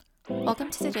Welcome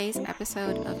to today's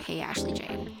episode of Hey Ashley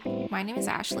Jane. My name is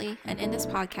Ashley, and in this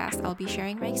podcast, I'll be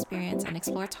sharing my experience and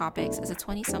explore topics as a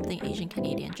 20-something Asian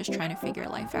Canadian just trying to figure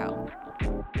life out.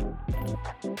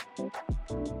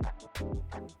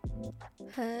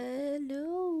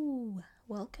 Hello!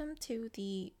 Welcome to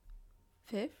the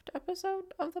 5th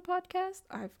episode of the podcast.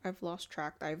 I've lost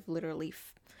track. I've literally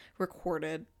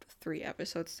recorded 3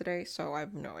 episodes today, so I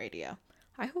have no idea.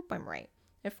 I hope I'm right.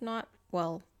 If not,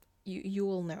 well, you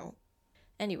will know.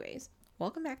 Anyways,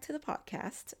 welcome back to the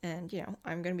podcast. And,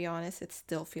 I'm going to be honest, it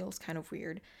still feels kind of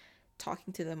weird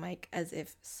talking to the mic as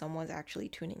if someone's actually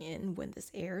tuning in when this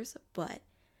airs. But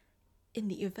in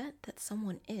the event that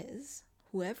someone is,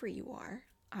 whoever you are,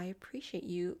 I appreciate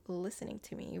you listening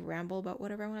to me ramble about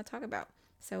whatever I want to talk about.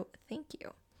 So thank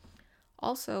you.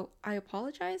 Also, I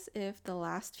apologize if the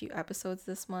last few episodes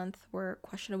this month were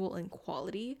questionable in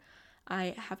quality.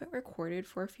 I haven't recorded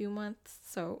for a few months,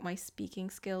 so my speaking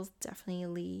skills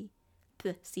definitely,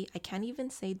 I can't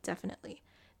even say definitely.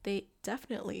 They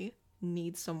definitely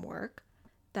need some work.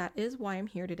 That is why I'm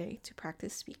here today, to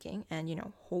practice speaking, and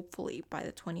hopefully by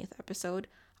the 20th episode,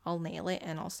 I'll nail it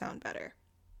and I'll sound better.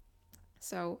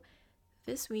 So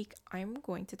this week, I'm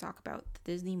going to talk about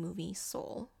the Disney movie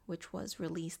Soul, which was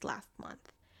released last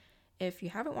month. If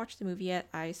you haven't watched the movie yet,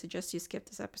 I suggest you skip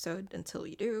this episode until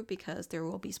you do, because there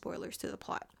will be spoilers to the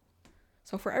plot.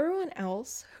 So for everyone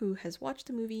else who has watched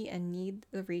the movie and need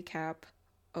the recap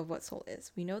of what Soul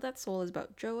is, we know that Soul is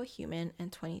about Joe, a human,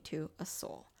 and 22, a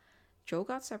soul. Joe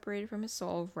got separated from his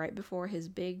soul right before his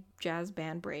big jazz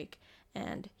band break,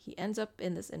 and he ends up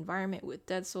in this environment with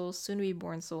dead souls,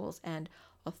 soon-to-be-born souls, and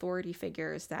authority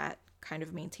figures that kind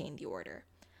of maintain the order.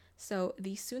 So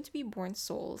these soon-to-be-born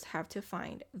souls have to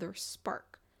find their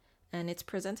spark, and it's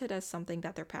presented as something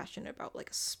that they're passionate about, like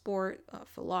a sport,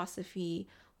 philosophy,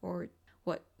 or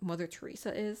what Mother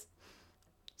Teresa is.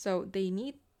 So they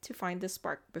need to find this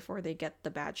spark before they get the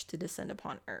badge to descend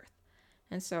upon Earth.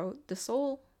 And so the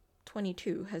soul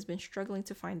 22 has been struggling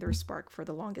to find their spark for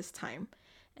the longest time,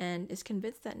 and is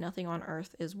convinced that nothing on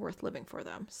Earth is worth living for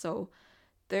them. So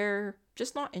they're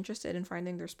just not interested in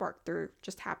finding their spark. They're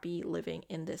just happy living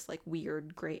in this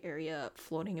weird gray area,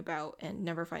 floating about and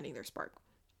never finding their spark.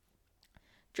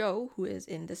 Joe, who is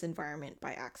in this environment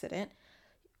by accident,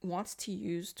 wants to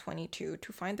use 22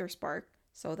 to find their spark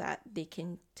so that they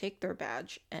can take their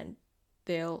badge, and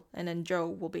then Joe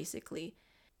will basically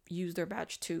use their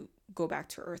badge to go back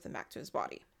to Earth and back to his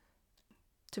body.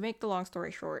 To make the long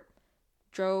story short,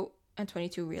 Joe and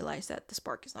 22 realize that the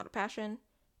spark is not a passion.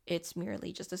 It's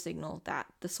merely just a signal that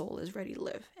the soul is ready to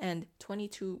live. And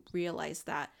 22 realized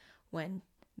that when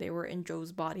they were in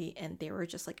Joe's body, and they were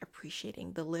just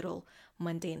appreciating the little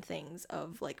mundane things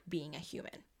of being a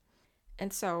human.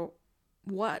 And so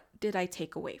what did I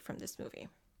take away from this movie?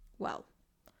 Well,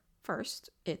 first,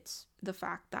 it's the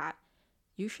fact that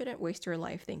you shouldn't waste your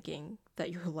life thinking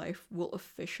that your life will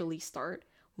officially start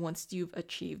once you've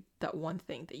achieved that one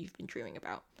thing that you've been dreaming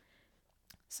about.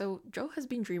 So Joe has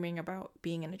been dreaming about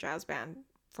being in a jazz band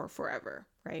for forever,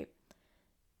 right?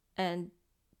 And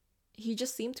he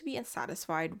just seemed to be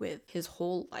unsatisfied with his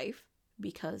whole life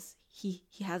because he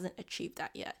hasn't achieved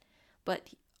that yet. But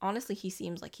honestly, he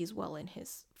seems like he's well in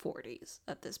his 40s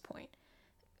at this point.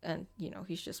 And,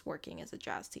 he's just working as a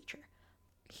jazz teacher.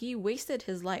 He wasted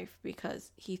his life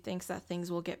because he thinks that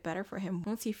things will get better for him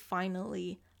once he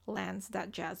finally lands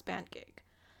that jazz band gig.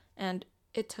 And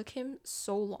it took him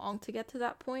so long to get to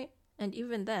that point, and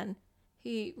even then,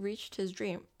 he reached his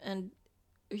dream, and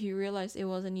he realized it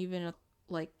wasn't even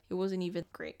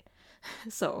great.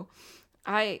 So,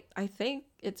 I think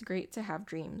it's great to have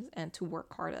dreams and to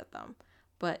work hard at them,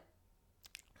 but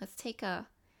let's take a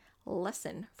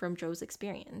lesson from Joe's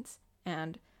experience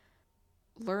and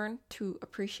learn to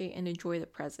appreciate and enjoy the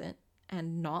present,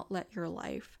 and not let your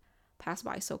life pass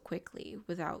by so quickly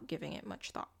without giving it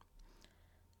much thought.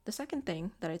 The second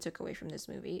thing that I took away from this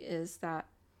movie is that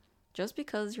just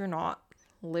because you're not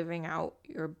living out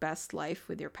your best life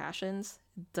with your passions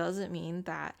doesn't mean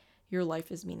that your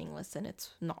life is meaningless and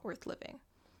it's not worth living.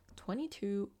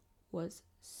 22 was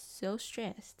so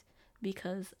stressed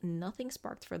because nothing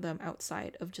sparked for them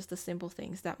outside of just the simple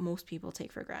things that most people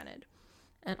take for granted.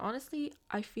 And honestly,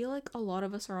 I feel like a lot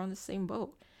of us are on the same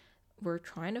boat. We're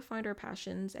trying to find our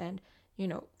passions and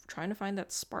trying to find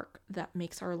that spark that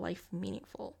makes our life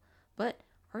meaningful. But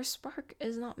our spark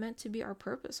is not meant to be our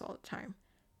purpose all the time.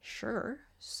 Sure,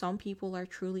 some people are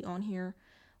truly on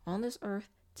this earth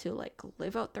to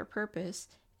live out their purpose,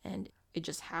 and it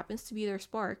just happens to be their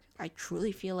spark. I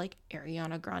truly feel like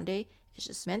Ariana Grande is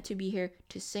just meant to be here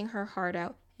to sing her heart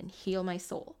out and heal my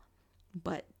soul.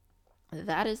 But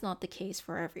that is not the case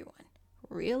for everyone,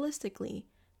 realistically,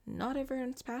 not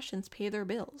everyone's passions pay their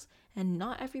bills, and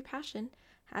not every passion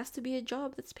has to be a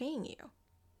job that's paying you.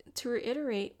 To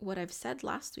reiterate what I've said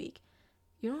last week,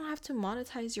 you don't have to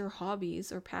monetize your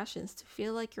hobbies or passions to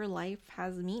feel like your life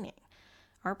has meaning.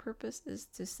 Our purpose is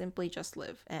to simply just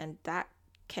live, and that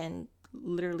can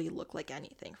literally look like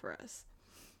anything for us.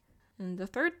 And the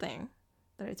third thing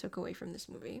that I took away from this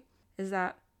movie is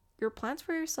that your plans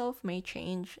for yourself may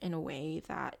change in a way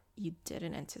that you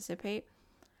didn't anticipate,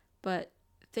 but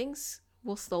things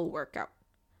will still work out.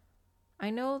 I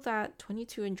know that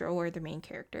 22 and Joe are the main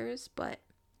characters, but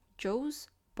Joe's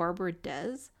barber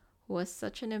Des was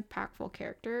such an impactful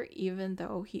character, even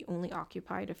though he only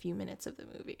occupied a few minutes of the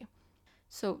movie.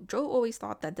 So Joe always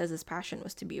thought that Dez's passion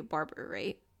was to be a barber,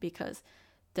 right? Because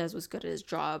Des was good at his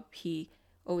job. He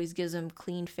always gives him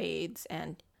clean fades,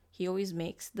 and he always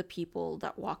makes the people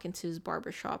that walk into his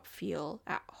barbershop feel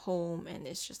at home, and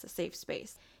it's just a safe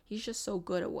space. He's just so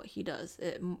good at what he does.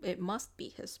 It must be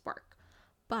his spark.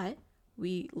 But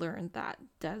we learned that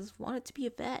Des wanted to be a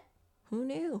vet. Who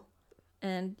knew?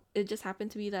 And it just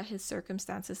happened to be that his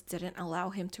circumstances didn't allow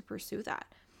him to pursue that.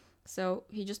 So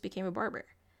he just became a barber.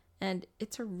 And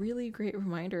it's a really great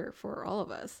reminder for all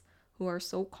of us who are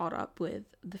so caught up with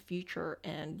the future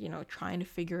and, trying to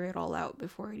figure it all out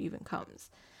before it even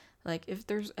comes. Like, if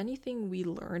there's anything we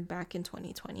learned back in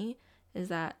 2020 is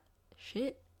that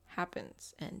shit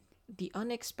happens and the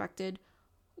unexpected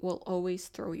will always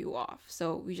throw you off.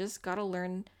 So we just gotta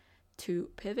learn to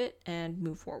pivot and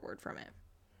move forward from it.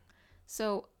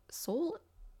 So Soul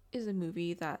is a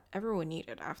movie that everyone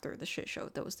needed after the shit show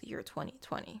that was the year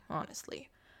 2020, honestly.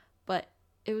 But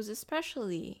it was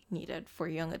especially needed for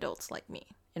young adults like me,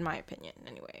 in my opinion,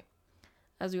 anyway.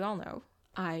 As we all know,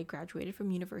 I graduated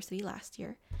from university last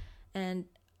year, and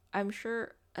I'm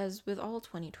sure, as with all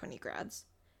 2020 grads,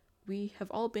 we have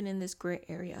all been in this gray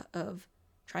area of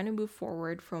trying to move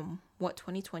forward from what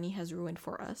 2020 has ruined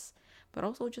for us, but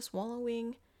also just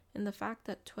wallowing in the fact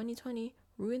that 2020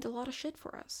 ruined a lot of shit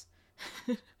for us.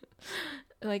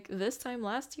 Like this time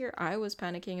last year, I was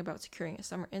panicking about securing a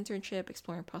summer internship,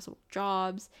 exploring possible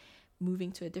jobs,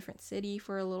 moving to a different city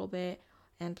for a little bit,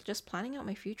 and just planning out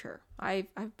my future.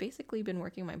 I've basically been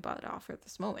working my butt off at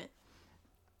this moment.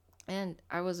 And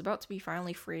I was about to be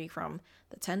finally free from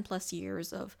the 10 plus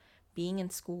years of being in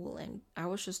school, and I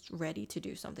was just ready to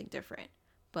do something different.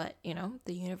 But,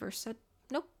 the universe said,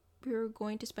 nope, you're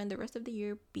going to spend the rest of the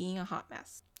year being a hot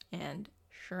mess. And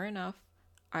sure enough,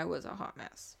 I was a hot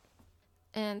mess.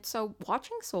 And so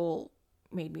watching Soul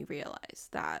made me realize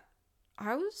that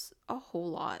I was a whole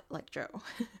lot like Joe.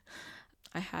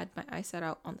 I had my eyes set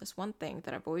out on this one thing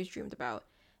that I've always dreamed about,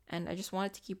 and I just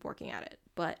wanted to keep working at it.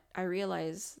 But I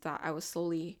realized that I was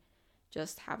slowly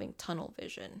just having tunnel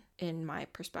vision in my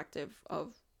perspective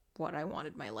of what I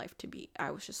wanted my life to be.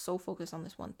 I was just so focused on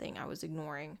this one thing, I was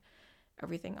ignoring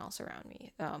everything else around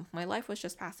me. My life was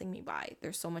just passing me by.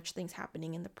 There's so much things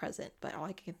happening in the present, but all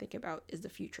I can think about is the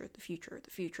future, the future,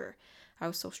 the future. I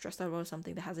was so stressed out about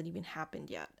something that hasn't even happened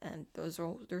yet, and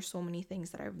there's so many things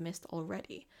that I've missed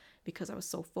already because I was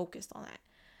so focused on that.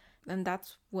 And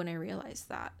that's when I realized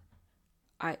that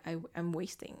I am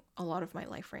wasting a lot of my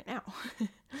life right now.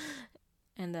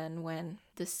 And then when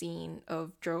the scene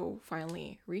of Joe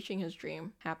finally reaching his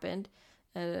dream happened,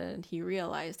 and he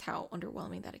realized how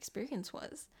underwhelming that experience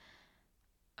was,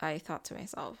 I thought to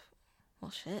myself,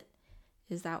 well, shit,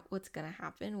 is that what's gonna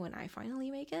happen when I finally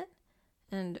make it?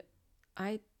 And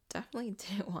I definitely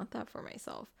didn't want that for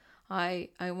myself. I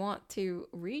want to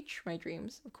reach my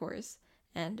dreams, of course,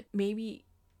 and maybe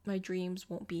my dreams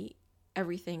won't be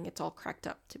everything it's all cracked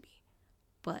up to be.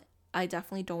 But I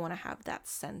definitely don't want to have that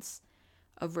sense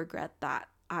of regret that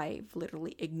I've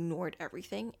literally ignored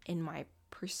everything in my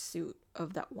pursuit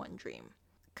of that one dream,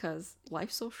 because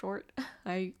life's so short.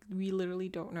 We literally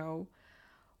don't know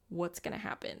what's gonna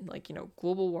happen. Like,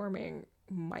 global warming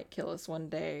might kill us one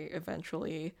day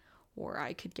eventually, or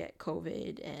I could get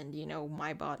COVID and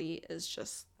my body is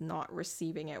just not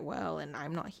receiving it well and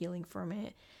I'm not healing from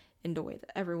it in the way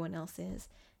that everyone else is,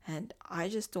 and I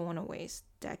just don't want to waste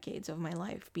decades of my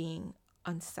life being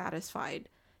unsatisfied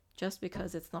just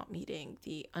because it's not meeting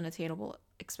the unattainable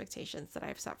expectations that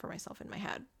I've set for myself in my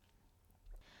head.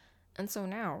 And so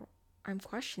now I'm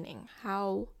questioning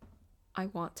how I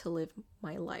want to live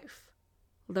my life,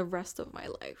 the rest of my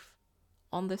life,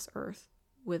 on this earth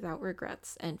without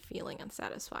regrets and feeling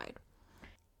unsatisfied.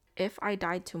 If I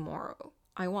died tomorrow,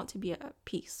 I want to be at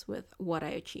peace with what I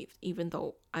achieved, even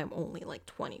though I'm only like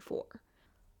 24.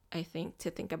 I think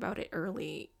to think about it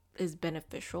early is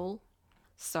beneficial.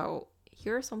 So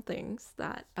here are some things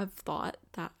that I've thought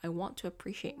that I want to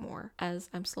appreciate more as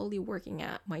I'm slowly working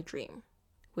at my dream.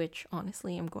 which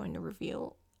honestly I'm going to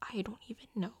reveal I don't even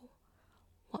know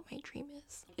what my dream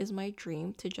is. Is my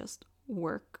dream to just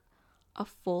work a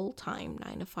full-time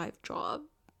 9 to 5 job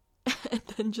and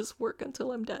then just work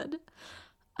until I'm dead?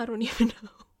 I don't even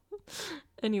know.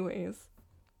 Anyways,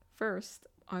 first,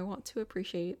 I want to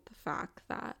appreciate the fact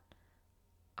that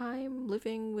I'm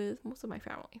living with most of my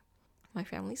family. My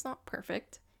family's not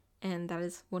perfect, and that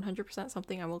is 100%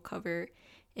 something I will cover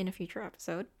in a future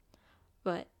episode.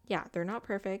 But yeah, they're not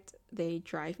perfect. They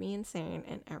drive me insane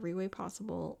in every way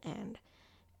possible, and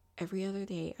every other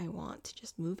day I want to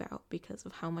just move out because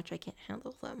of how much I can't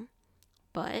handle them.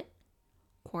 But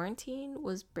quarantine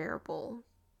was bearable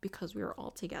because we were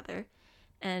all together,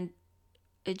 and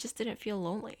it just didn't feel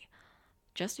lonely.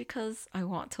 Just because I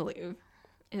want to leave,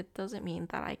 it doesn't mean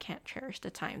that I can't cherish the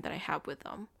time that I have with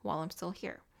them while I'm still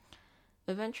here.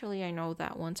 Eventually, I know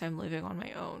that once I'm living on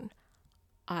my own,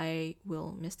 I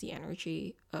will miss the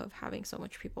energy of having so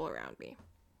much people around me,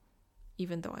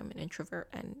 even though I'm an introvert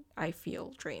and I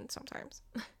feel drained sometimes.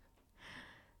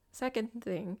 Second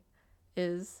thing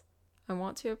is I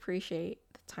want to appreciate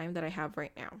the time that I have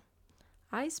right now.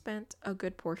 I spent a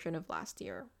good portion of last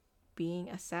year being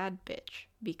a sad bitch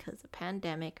because the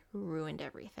pandemic ruined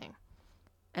everything.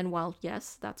 And while,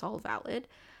 yes, that's all valid,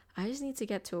 I just need to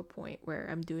get to a point where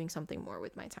I'm doing something more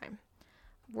with my time.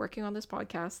 Working on this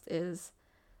podcast is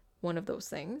one of those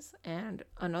things, and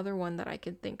another one that I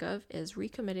can think of is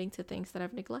recommitting to things that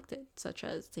I've neglected, such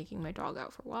as taking my dog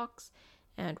out for walks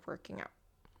and working out.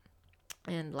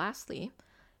 And lastly,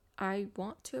 I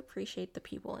want to appreciate the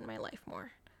people in my life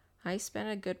more. I spent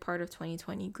a good part of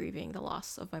 2020 grieving the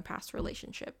loss of my past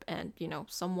relationship and,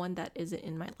 someone that isn't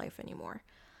in my life anymore.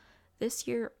 This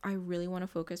year, I really want to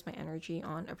focus my energy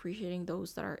on appreciating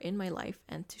those that are in my life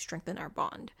and to strengthen our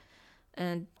bond.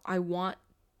 And I want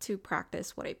to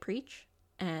practice what I preach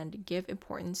and give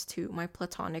importance to my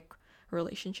platonic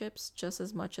relationships just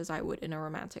as much as I would in a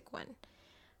romantic one.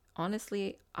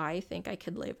 Honestly, I think I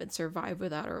could live and survive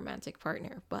without a romantic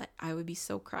partner, but I would be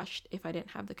so crushed if I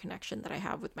didn't have the connection that I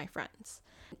have with my friends.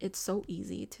 It's so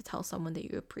easy to tell someone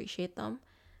that you appreciate them,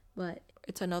 but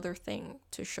it's another thing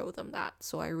to show them that.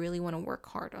 So I really want to work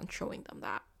hard on showing them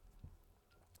that.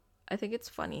 I think it's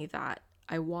funny that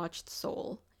I watched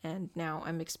Soul and now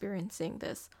I'm experiencing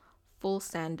this full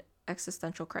send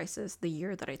existential crisis the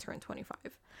year that I turned 25.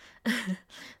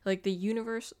 Like the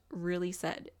universe really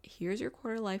said, here's your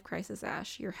quarter life crisis,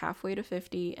 Ash. You're halfway to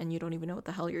 50 and you don't even know what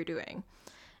the hell you're doing.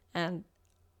 And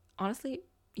honestly,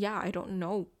 yeah, I don't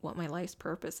know what my life's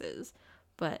purpose is,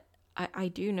 but I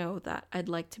do know that I'd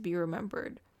like to be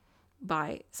remembered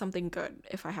by something good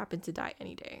if I happen to die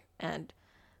any day. And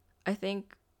I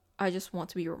think I just want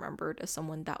to be remembered as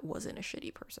someone that wasn't a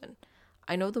shitty person.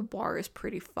 I know the bar is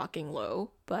pretty fucking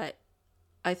low, but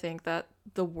I think that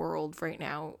the world right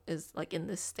now is like in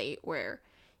this state where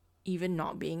even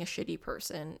not being a shitty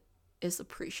person is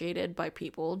appreciated by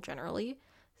people generally.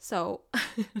 So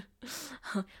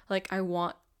I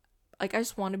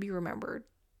just want to be remembered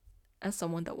as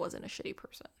someone that wasn't a shitty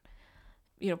person.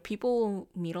 People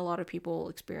meet a lot of people,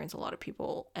 experience a lot of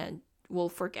people, and will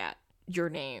forget your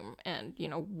name and,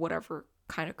 whatever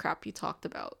kind of crap you talked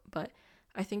about. But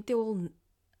I think they will,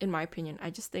 in my opinion, I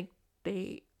just think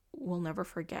they will never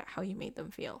forget how you made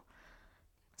them feel.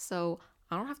 So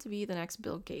I don't have to be the next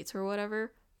Bill Gates or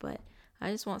whatever, but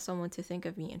I just want someone to think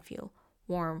of me and feel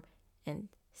warm and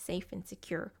safe and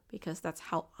secure because that's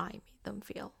how I made them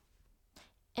feel.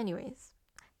 Anyways,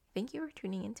 thank you for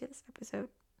tuning into this episode,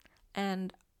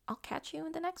 and I'll catch you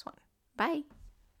in the next one. Bye!